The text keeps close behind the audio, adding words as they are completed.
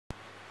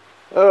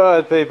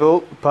Alright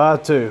people,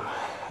 part 2.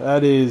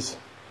 That is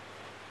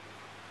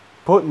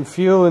putting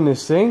fuel in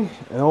this thing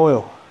and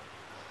oil.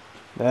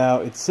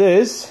 Now it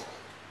says,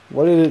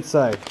 what did it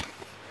say?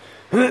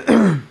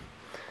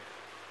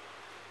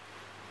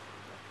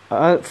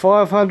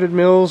 500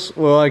 mils,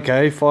 well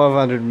okay,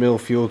 500 mil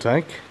fuel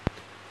tank.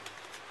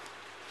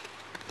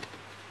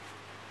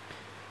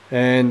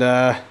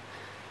 And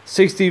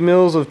 60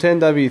 mils of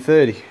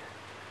 10W30.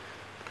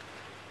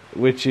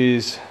 Which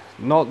is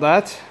not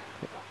that.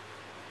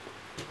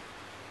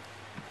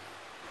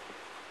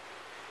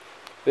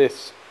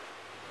 This.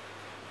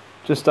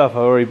 Just stuff I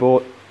already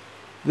bought.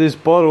 This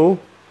bottle,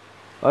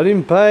 I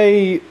didn't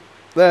pay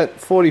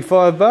that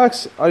 45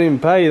 bucks. I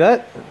didn't pay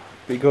that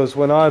because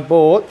when I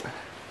bought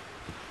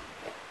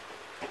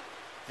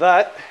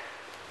that,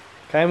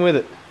 came with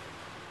it.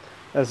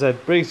 As a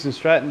Briggs &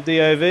 Stratton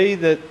DOV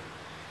that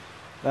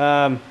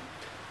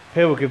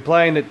people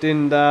complained it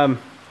didn't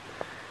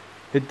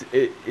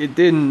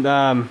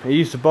it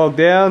used to bog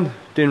down,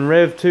 didn't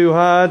rev too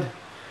hard.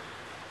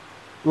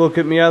 Look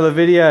at my other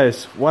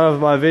videos. One of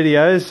my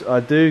videos, I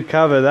do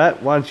cover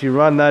that. Once you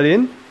run that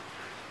in,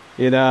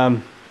 it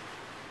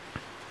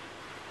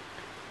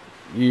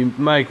you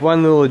make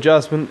one little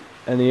adjustment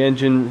and the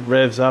engine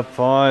revs up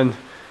fine,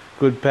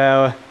 good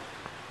power.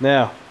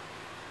 Now,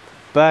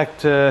 back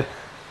to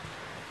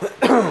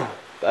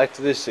back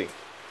to this thing.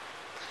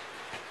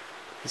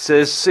 It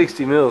says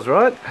 60 mils,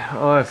 right?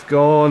 I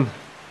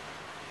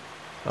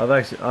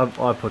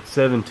put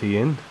 70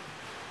 in.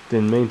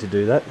 Didn't mean to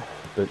do that,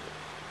 but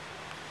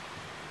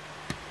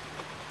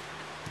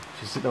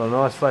she's sitting on a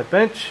nice flat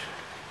bench.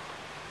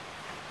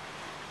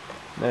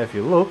 Now if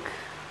you look,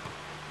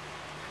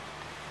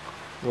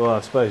 well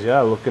I suppose you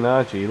are looking,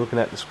 aren't you? You're looking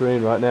at the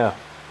screen right now.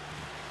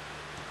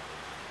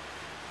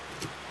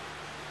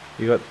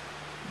 You got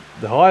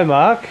the high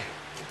mark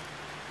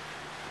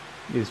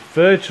is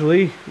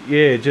virtually,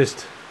 yeah,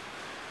 just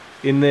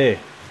in there.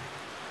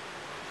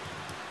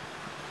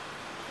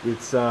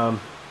 It's the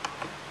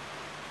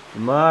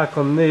mark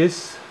on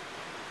this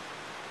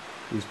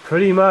is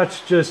pretty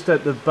much just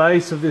at the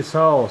base of this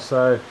hole.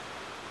 So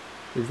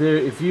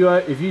if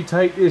you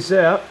take this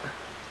out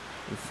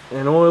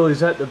and oil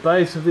is at the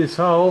base of this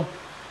hole,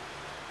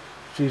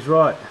 she's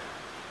right.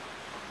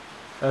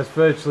 That's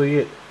virtually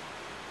it.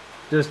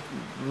 Just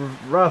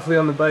roughly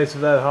on the base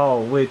of that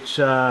hole, which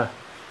well,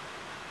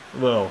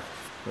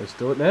 let's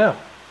do it now.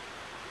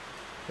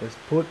 Let's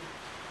put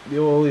the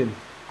oil in.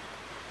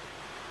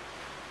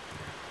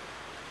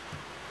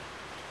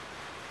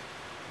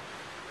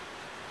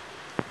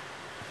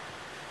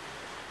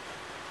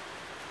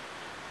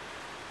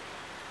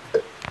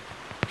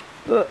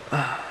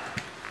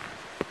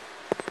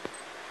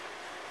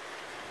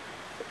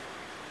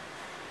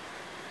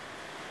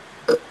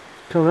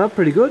 Coming up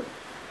pretty good.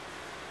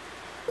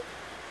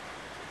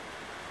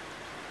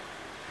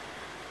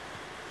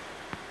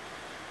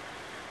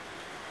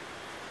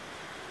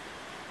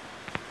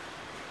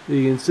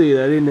 You can see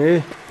that in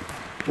there.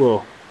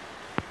 Well,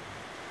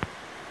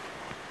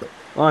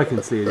 I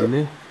can see it in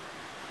there.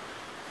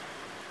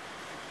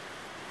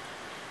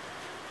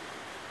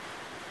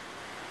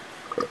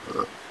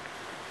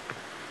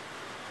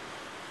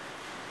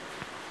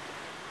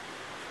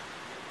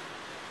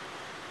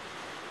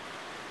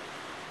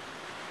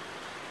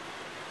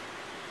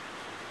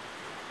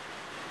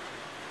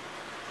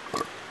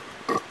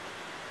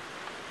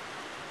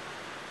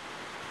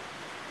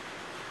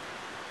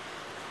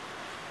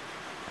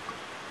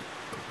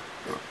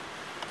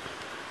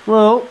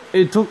 Well,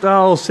 it took the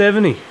whole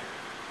 70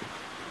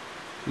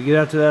 to get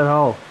out to that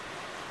hole.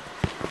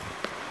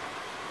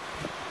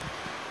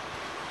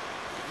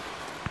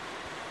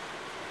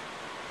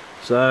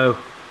 So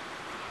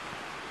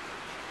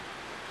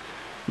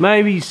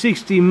maybe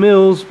 60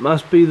 mils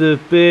must be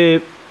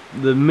the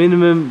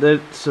minimum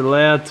that's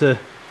allowed to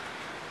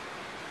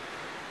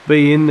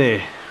be in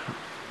there.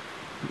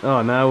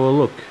 Oh no, well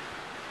look.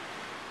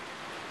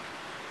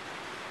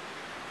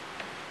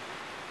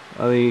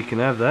 I think you can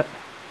have that.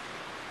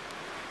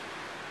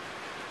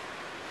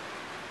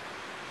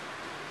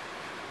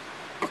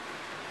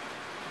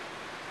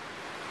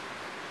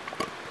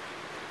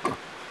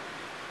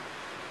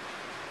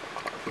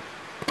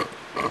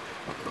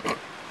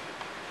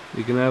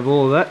 You can have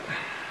all of that.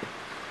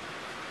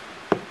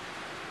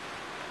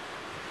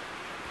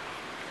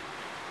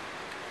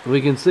 We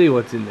can see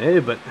what's in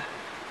there, but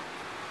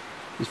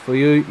just for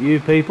you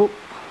people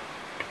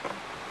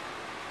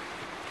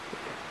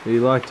who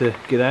like to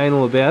get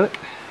anal about it.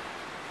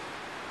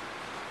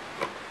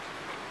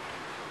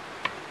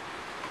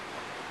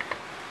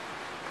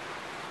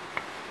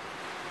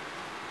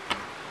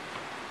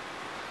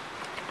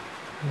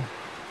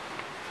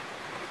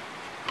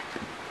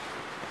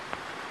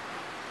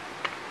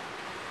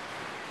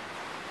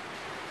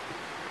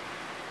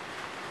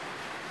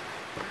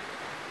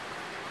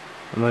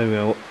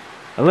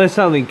 Unless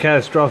something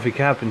catastrophic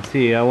happens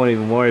here, I won't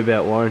even worry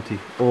about warranty.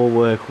 All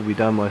work will be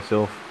done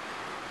myself.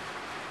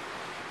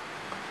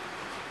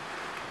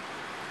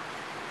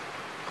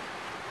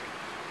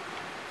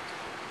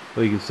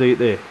 Well, you can see it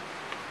there.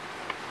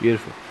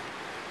 Beautiful.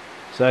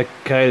 So that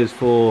caters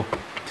for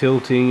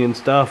tilting and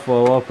stuff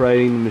while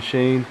operating the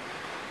machine.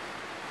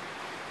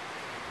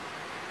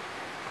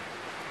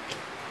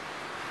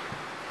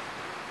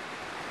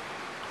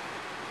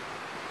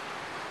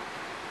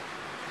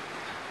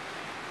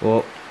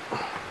 Well,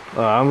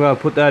 I'm going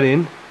to put that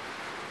in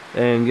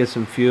and get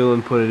some fuel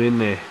and put it in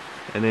there,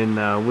 and then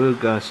we're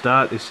going to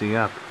start this thing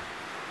up.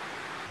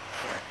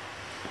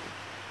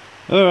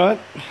 Alright,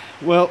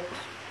 well,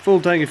 full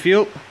tank of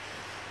fuel.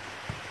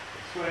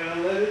 Straight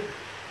unleaded.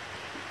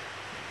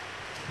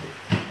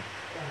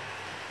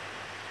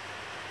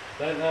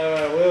 Don't know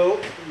how well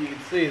you can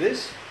see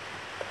this,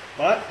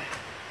 but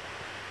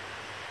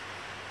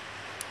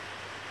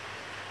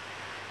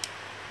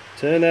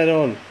turn that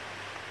on.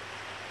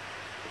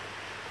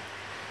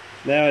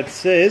 Now it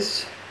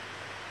says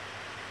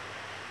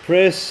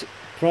press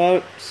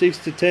prime 6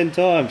 to 10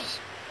 times.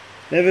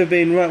 Never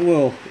been run,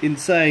 well, in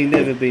saying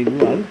never been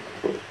run,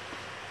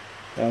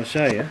 I'll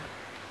show you.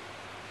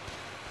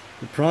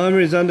 The primer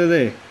is under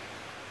there.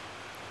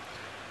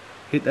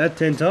 Hit that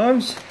 10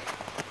 times.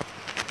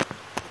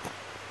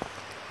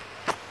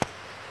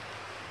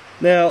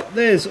 Now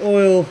there's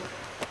oil.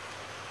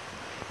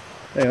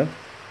 Hang on.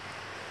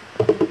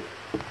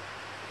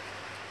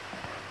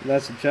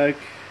 That's a choke.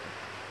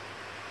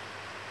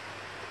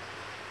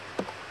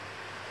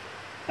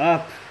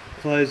 Up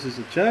closes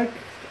the choke.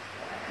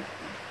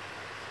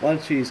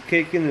 Once she's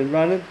kicking and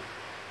running,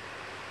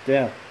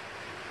 down.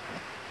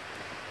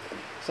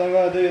 So I'm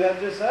going to do that,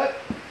 just that,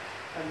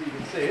 and you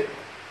can see it.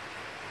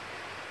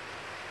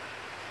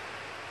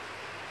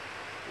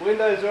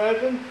 Windows are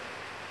open,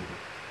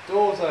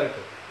 doors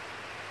open.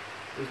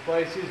 This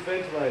place is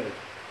ventilated.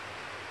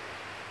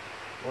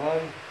 1,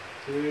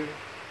 2,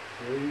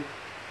 3,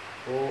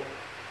 4,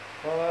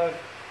 5,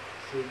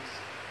 6,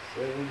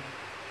 7,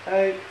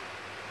 8,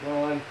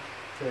 9,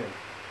 10.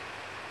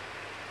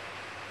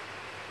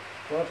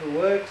 Throttle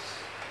works.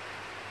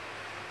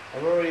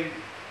 I've already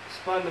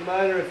spun the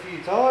motor a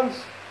few times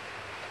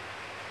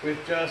with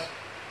just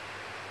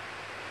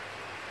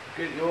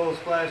get the oil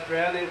splashed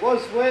around. It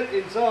was wet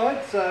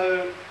inside,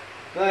 so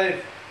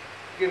they've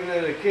given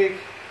it a kick,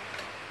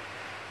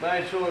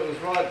 made sure it was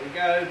right to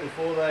go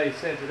before they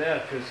sent it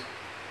out, because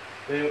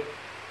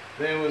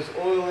there was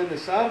oil in the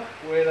sump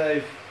where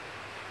they've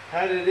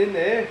had it in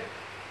there,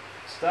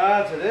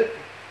 started it,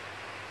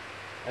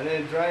 and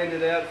then drained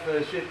it out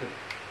for shipment.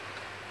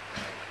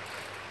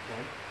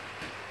 Okay.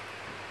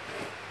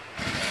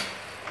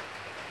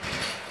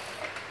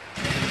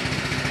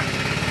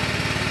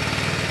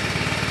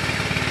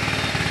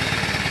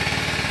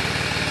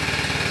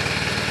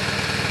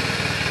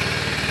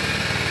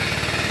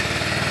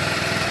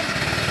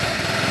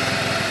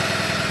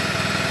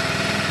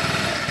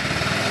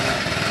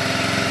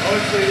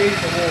 Obviously needs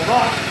to warm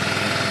up,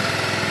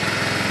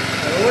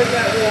 and with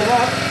that warm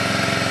up,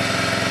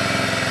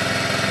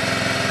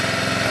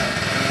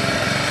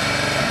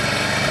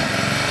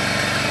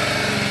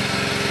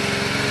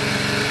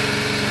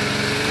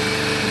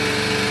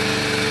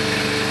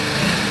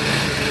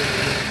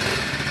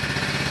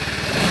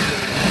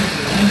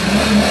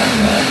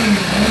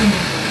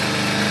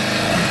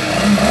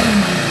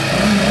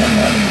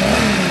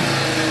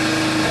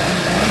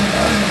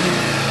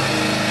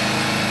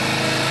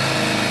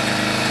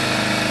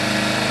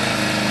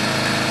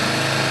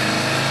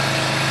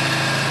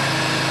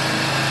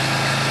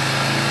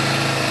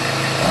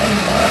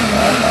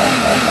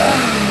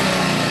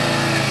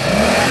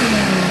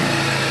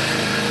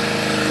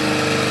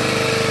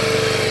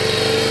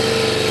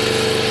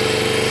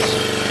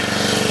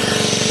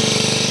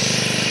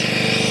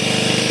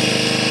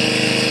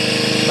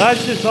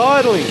 that's just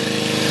idling.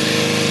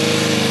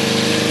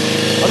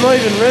 I'm not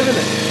even revving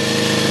it.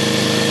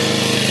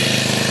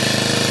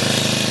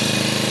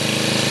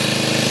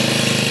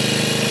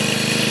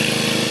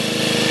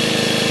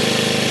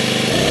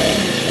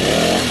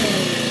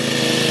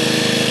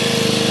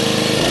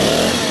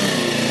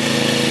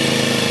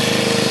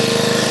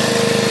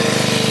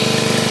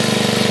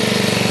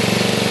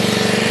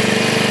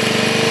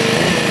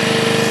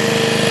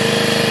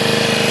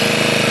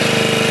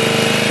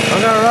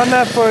 I'm going to run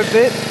that for a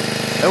bit.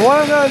 And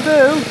what I'm going to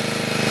do,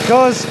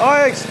 because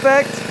I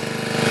expect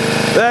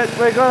that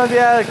we're going to be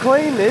able to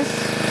clean this,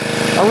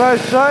 I'm going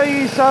to show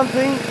you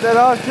something that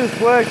I've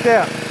just worked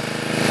out.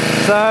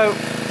 So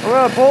I'm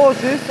going to pause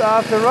this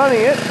after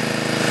running it,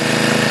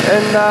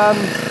 and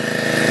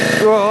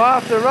well,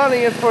 after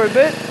running it for a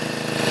bit,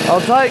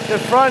 I'll take the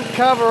front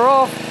cover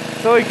off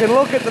so we can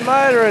look at the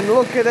motor and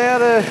look at how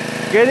to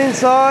get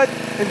inside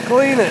and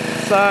clean it.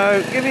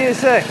 So give me a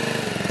sec.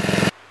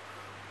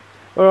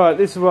 Alright,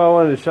 this is what I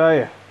wanted to show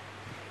you.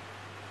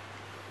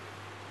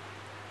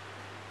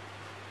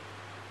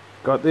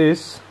 Got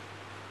this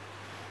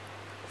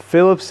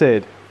Phillips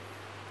head.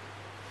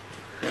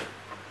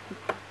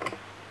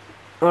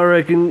 I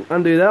reckon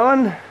undo that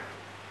one.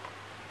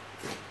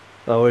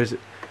 Oh, where is it?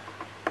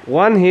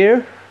 One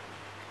here.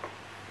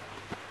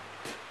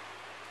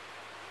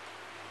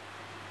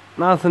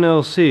 Nothing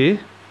else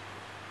here.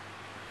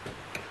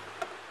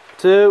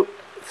 2,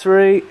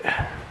 3,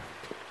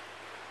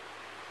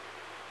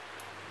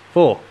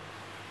 4.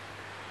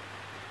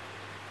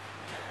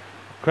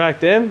 Crack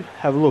them,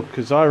 have a look,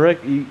 because I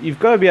reckon you've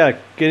got to be able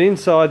to get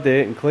inside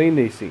there and clean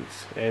these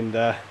things. And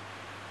I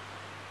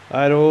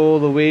had all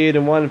the weird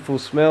and wonderful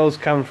smells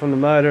coming from the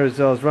motor as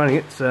I was running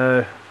it,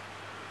 so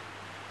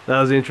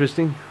that was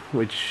interesting,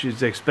 which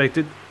is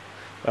expected.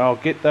 I'll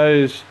get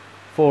those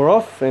 4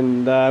 off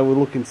and we'll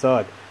look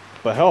inside.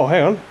 But oh,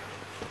 hang on.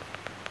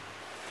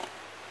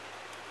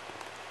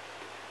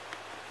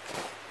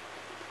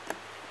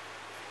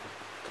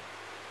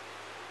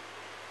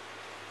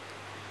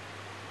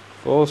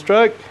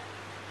 Four-stroke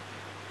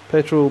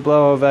petrol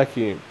blower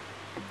vacuum.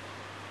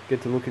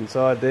 Get to look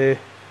inside there.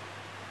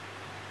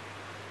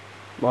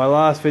 My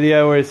last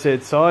video where it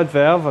said side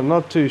valve, I'm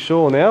not too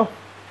sure now.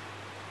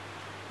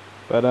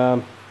 But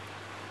I'm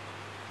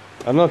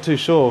not too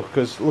sure,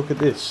 because look at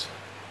this.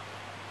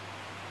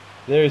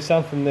 There is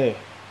something there.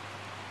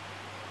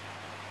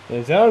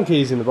 There's Allen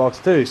keys in the box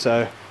too,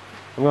 so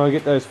I'm going to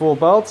get those 4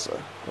 bolts,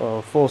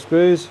 or 4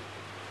 screws,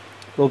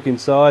 look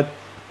inside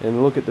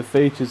and look at the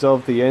features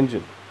of the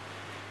engine.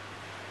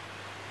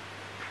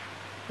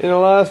 In the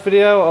last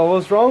video I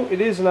was wrong, it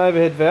is an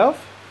overhead valve.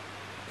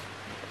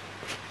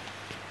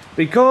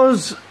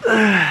 Because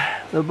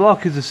the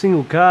block is a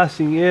single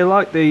casting, yeah,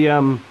 like the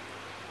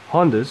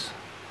Hondas.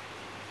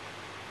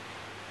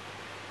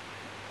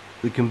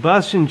 The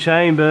combustion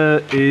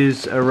chamber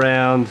is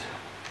around,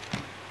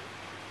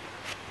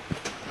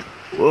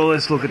 well,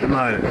 let's look at the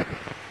motor.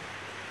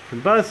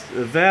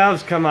 The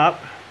valves come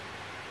up,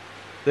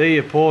 there are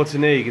your ports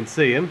in there, you can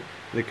see them.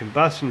 The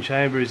combustion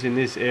chamber is in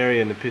this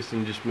area and the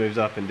piston just moves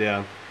up and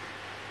down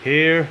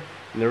here,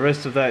 and the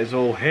rest of that is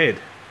all head.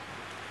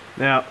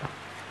 Now,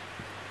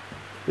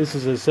 this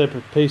is a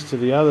separate piece to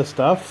the other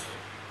stuff.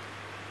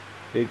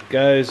 It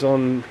goes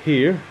on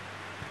here.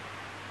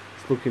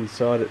 Let's look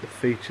inside at the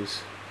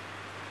features.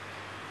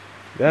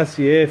 That's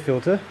the air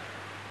filter,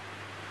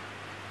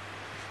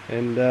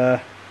 and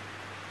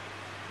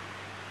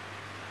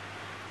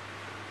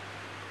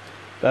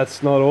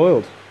that's not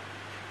oiled.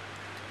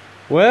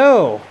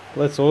 Well,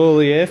 let's oil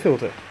the air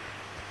filter.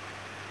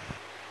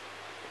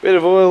 Bit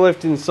of oil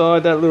left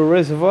inside that little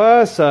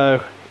reservoir,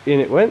 so in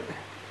it went.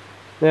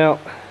 Now,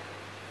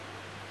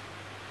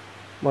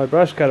 my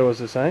brush cutter was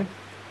the same.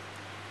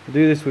 I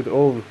do this with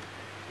all of them.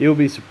 You'll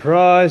be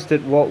surprised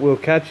at what will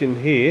catch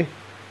in here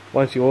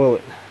once you oil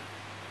it.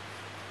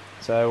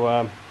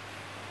 So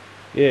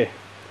yeah,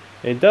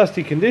 in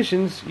dusty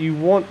conditions you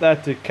want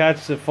that to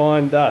catch the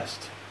fine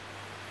dust,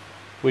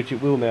 which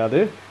it will now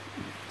do.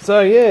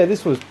 So yeah,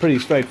 this was pretty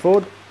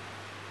straightforward.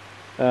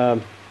 Yeah,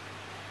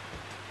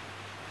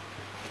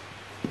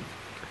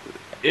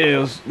 it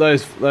was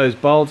those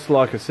bolts,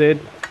 like I said.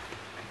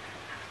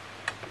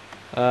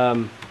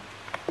 Just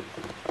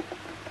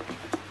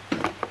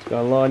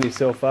go and line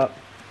yourself up.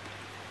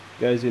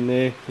 Goes in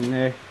there, in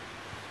there.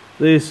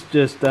 This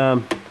just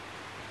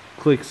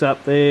clicks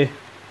up there.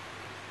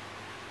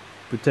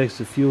 Protects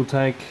the fuel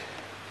tank.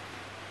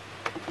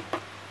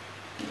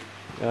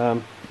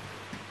 And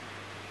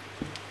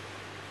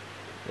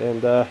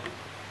the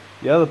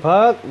other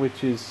part,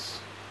 which is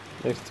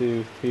next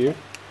to here,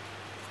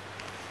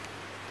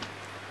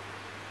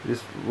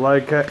 just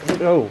locate.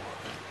 Oh,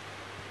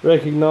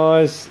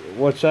 recognize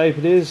what shape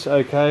it is.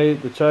 Okay,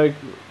 the choke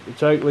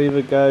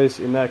lever goes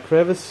in that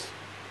crevice,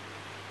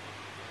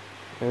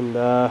 and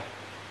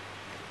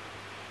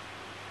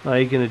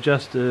you can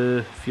adjust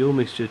the fuel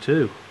mixture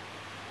too.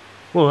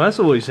 Well, that's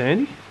always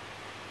handy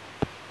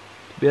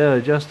to be able to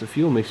adjust the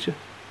fuel mixture.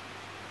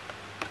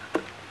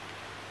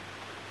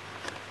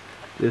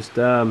 Just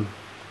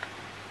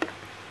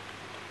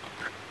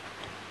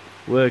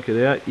work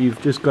it out.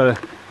 You've just got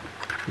to,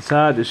 it's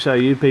hard to show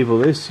you people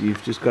this,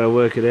 you've just got to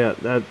work it out.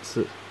 That's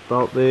a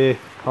bolt there,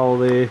 hole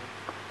there.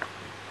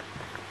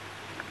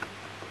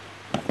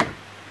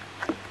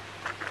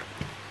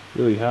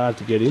 Really hard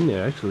to get in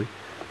there actually.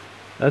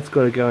 That's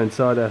got to go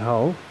inside that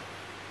hole.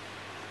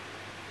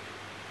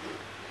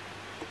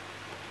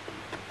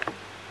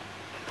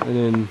 And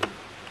then,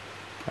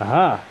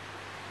 aha,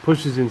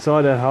 pushes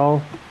inside that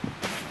hole.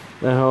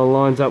 That hole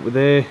lines up with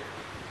there.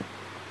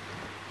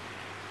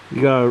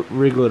 You gotta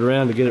wriggle it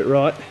around to get it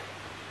right.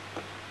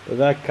 But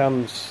that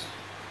comes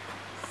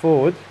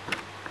forward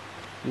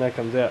and that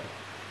comes out.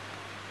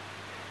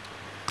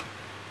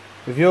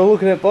 If you're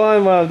looking at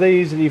buying one of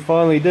these and you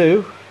finally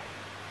do,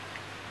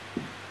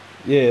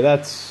 yeah,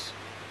 that's,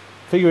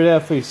 figure it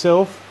out for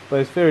yourself, but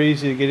it's very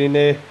easy to get in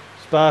there.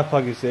 Spark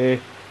plug is there.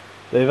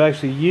 They've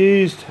actually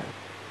used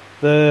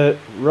the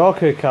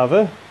rocker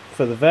cover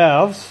for the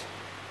valves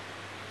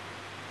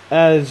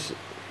as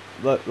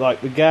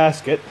like the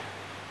gasket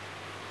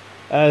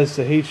as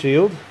the heat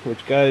shield,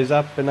 which goes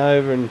up and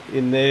over and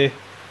in there.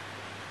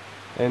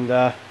 And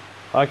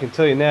I can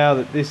tell you now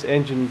that this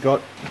engine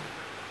got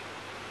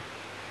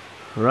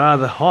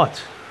rather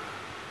hot.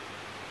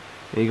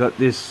 You got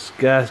this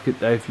gasket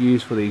they've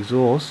used for the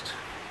exhaust.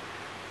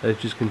 They've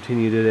just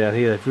continued it out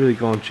here. They've really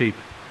gone cheap.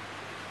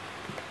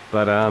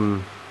 But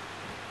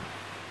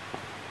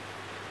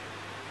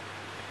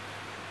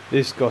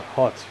this got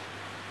hot.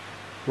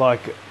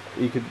 Like,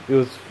 it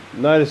was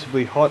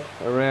noticeably hot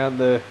around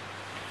the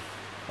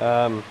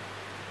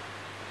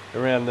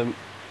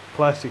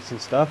plastics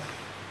and stuff.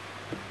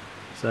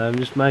 So I'm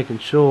just making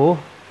sure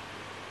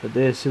that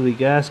their silly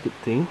gasket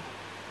thing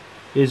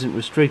isn't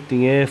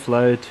restricting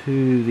airflow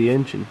to the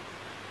engine.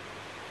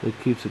 It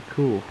keeps it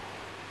cool.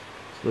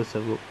 So let's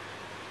have a look.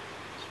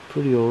 It's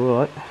pretty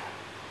alright.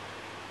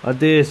 I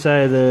dare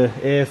say the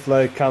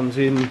airflow comes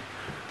in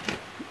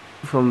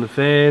from the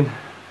fan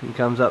and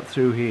comes up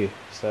through here.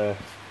 So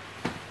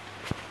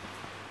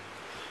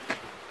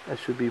that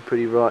should be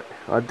pretty right.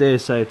 I dare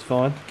say it's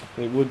fine.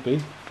 It would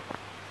be.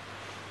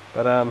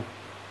 But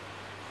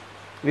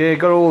yeah,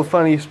 got all the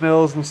funny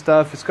smells and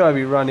stuff. It's got to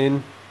be run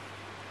in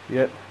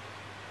yet.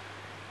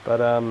 But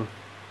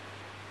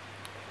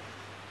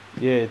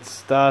yeah, it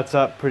starts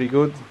up pretty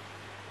good.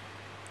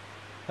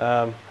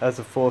 As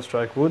a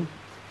 4-stroke would.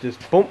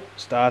 Just boom,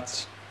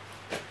 starts.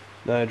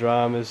 No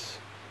dramas.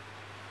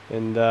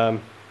 And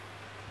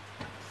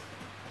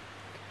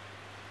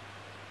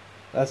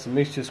that's a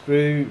mixture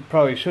screw.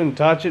 Probably shouldn't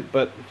touch it,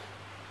 but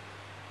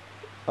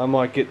I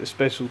might get the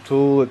special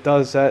tool that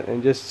does that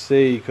and just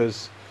see,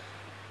 because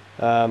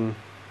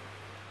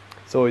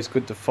it's always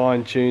good to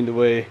fine tune to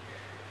where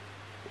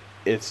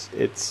it's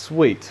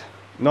sweet,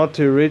 not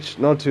too rich,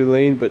 not too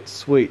lean, but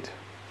sweet,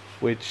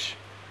 which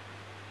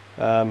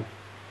I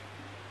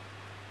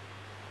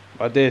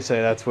dare say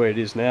that's where it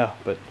is now.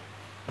 But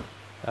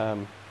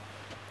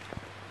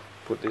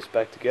put this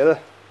back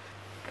together.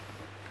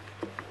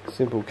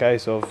 Simple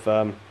case of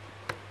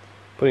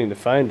putting the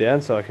phone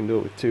down so I can do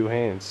it with 2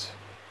 hands.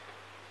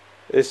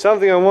 There's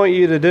something I want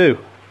you to do.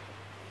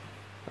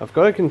 I've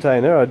got a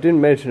container, I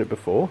didn't mention it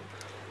before.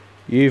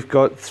 You've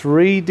got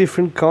 3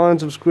 different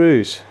kinds of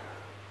screws.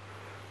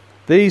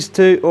 These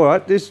two,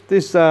 alright, this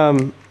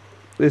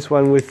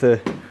one with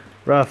the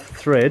rough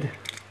thread.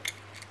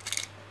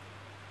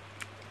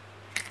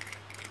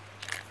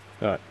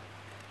 Alright.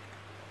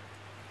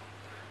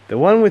 The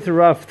one with the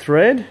rough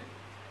thread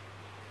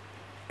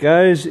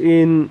goes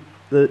in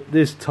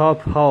this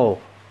top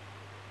hole.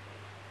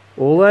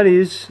 All that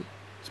is,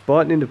 it's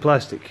biting into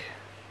plastic.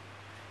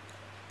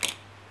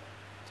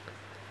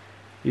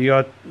 You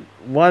got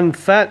one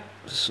fat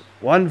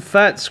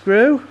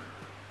screw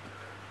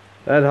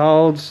that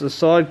holds the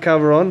side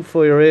cover on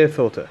for your air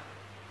filter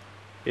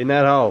in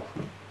that hole.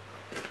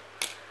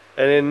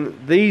 And then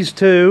these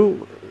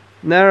 2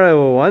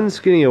 narrower ones,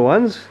 skinnier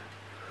ones,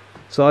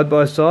 side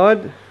by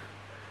side,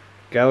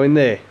 go in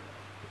there.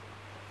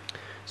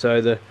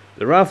 So the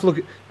rough look,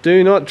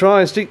 do not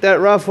try and stick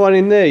that rough one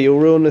in there, you'll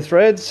ruin the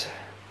threads.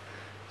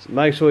 So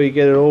make sure you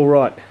get it all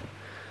right.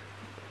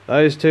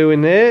 Those 2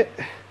 in there,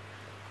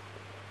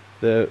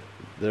 the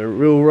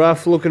real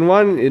rough looking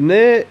one in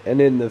there, and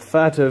then the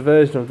fatter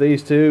version of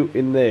these 2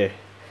 in there,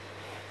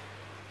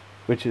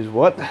 which is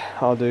what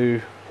I'll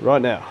do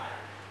right now.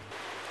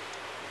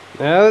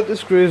 Now that the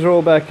screws are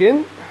all back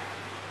in,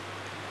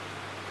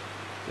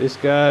 this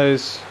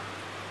goes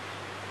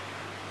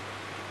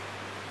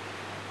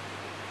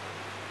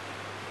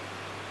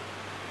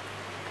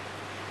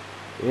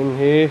in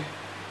here,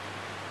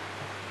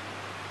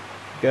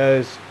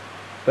 goes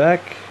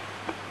back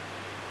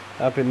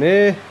up in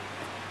there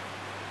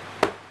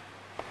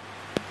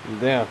and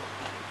down.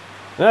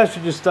 Now it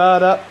should just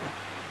start up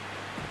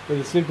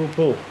with a simple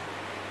pull.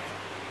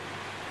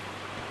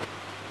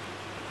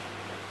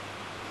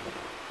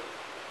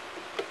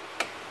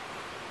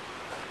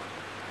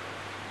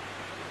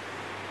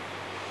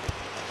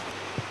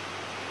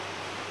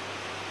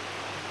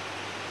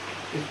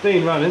 It's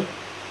been running.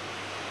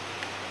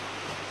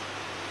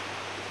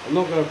 I'm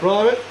not going to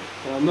prime it,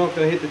 and I'm not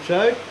going to hit the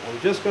choke, I'm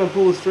just going to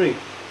pull the string.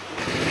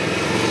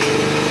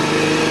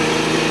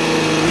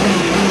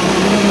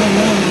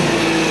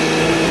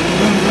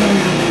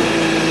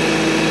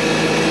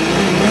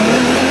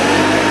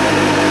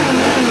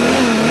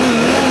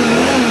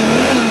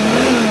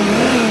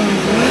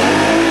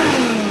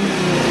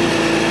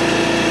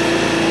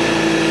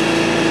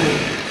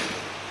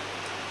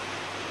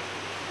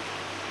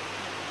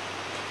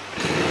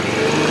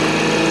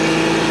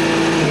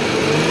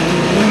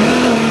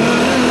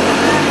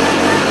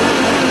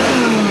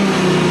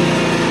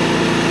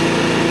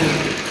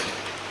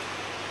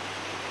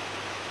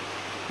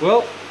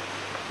 Well,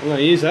 I'm going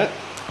to use that.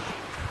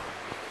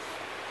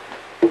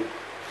 It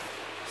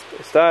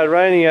started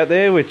raining out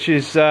there, which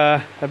is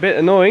a bit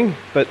annoying,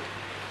 but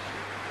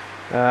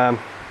oh,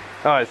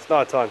 it's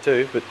night time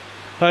too, but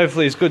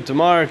hopefully it's good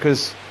tomorrow,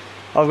 because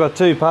I've got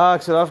 2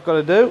 parks that I've got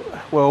to do.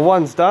 Well,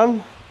 one's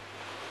done,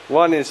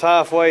 one is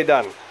halfway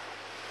done.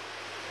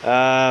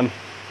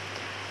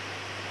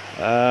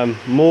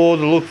 More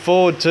to look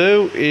forward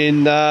to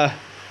in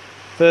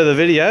further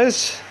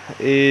videos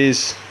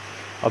is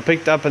I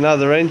picked up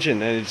another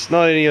engine, and it's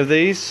not any of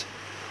these.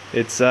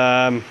 It's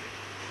well,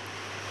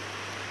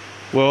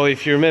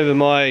 if you remember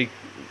my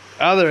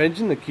other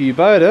engine, the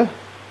Kubota,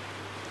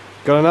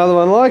 got another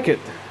one like it,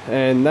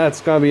 and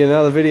that's going to be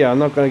another video. I'm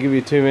not going to give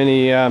you too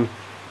many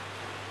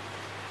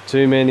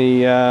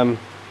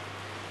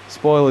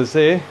spoilers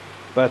there,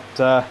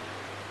 but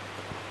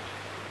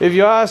If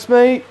you ask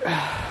me,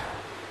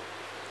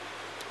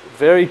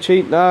 very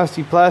cheap,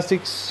 nasty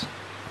plastics.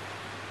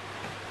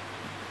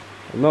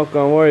 I'm not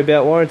going to worry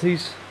about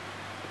warranties.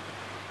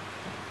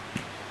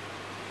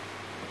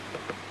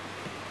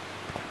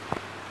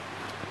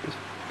 Just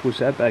push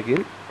that back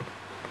in.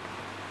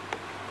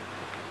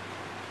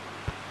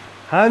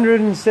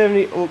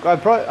 170. Look,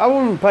 I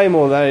wouldn't pay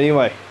more than that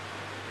anyway.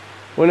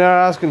 When they were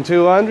asking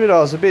 200, I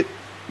was a bit,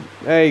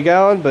 there you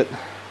going, but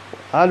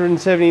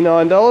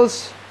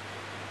 $179.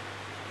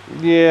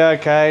 Yeah,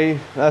 okay,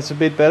 that's a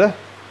bit better.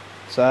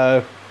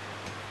 So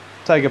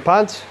take a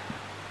punt.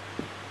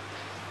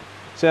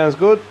 Sounds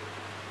good.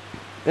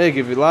 Heck,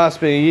 if it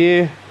lasts me a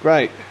year,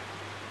 great.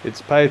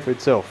 It's paid for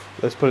itself.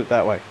 Let's put it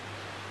that way.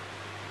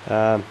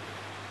 I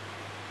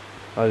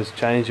just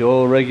change the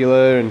oil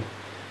regular and,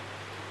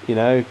 you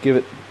know, give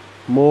it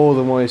more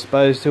than what you're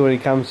supposed to when it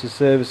comes to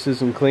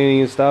services and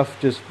cleaning and stuff.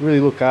 Just really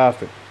look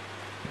after it.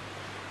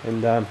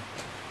 And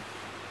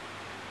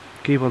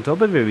keep on top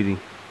of everything.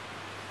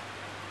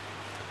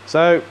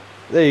 So,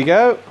 there you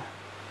go.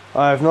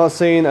 I have not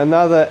seen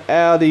another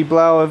ALDI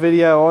blower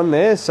video on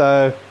there,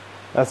 so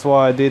that's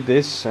why I did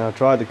this. I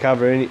tried to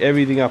cover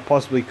everything I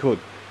possibly could.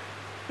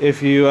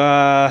 If you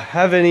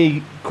have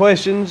any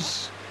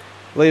questions,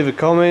 leave a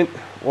comment,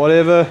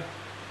 whatever.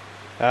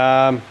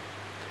 I've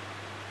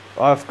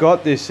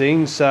got this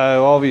thing,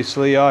 so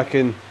obviously I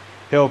can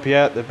help you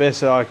out the best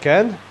that I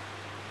can.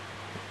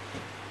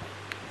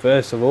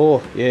 First of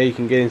all, yeah, you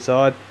can get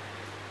inside.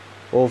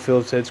 All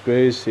Phillips head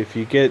screws. If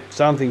you get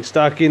something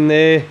stuck in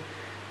there,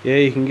 yeah,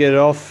 you can get it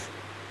off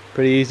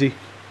pretty easy.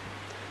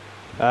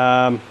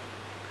 Yeah,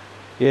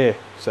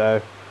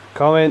 so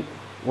comment,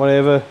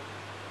 whatever.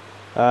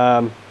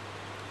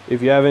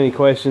 If you have any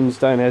questions,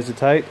 don't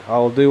hesitate.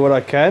 I'll do what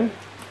I can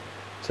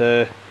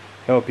to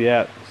help you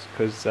out,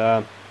 because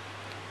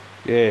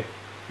yeah,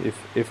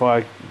 if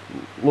I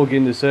look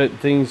into certain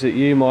things that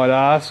you might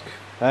ask,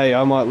 hey,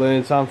 I might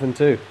learn something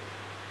too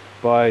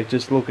by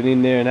just looking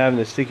in there and having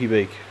a sticky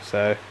beak.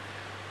 So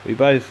we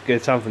both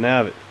get something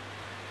out of it.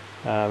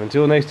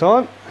 Until next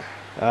time,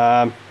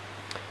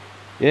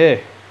 yeah,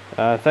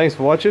 thanks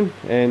for watching,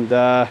 and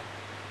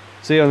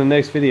see you on the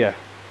next video.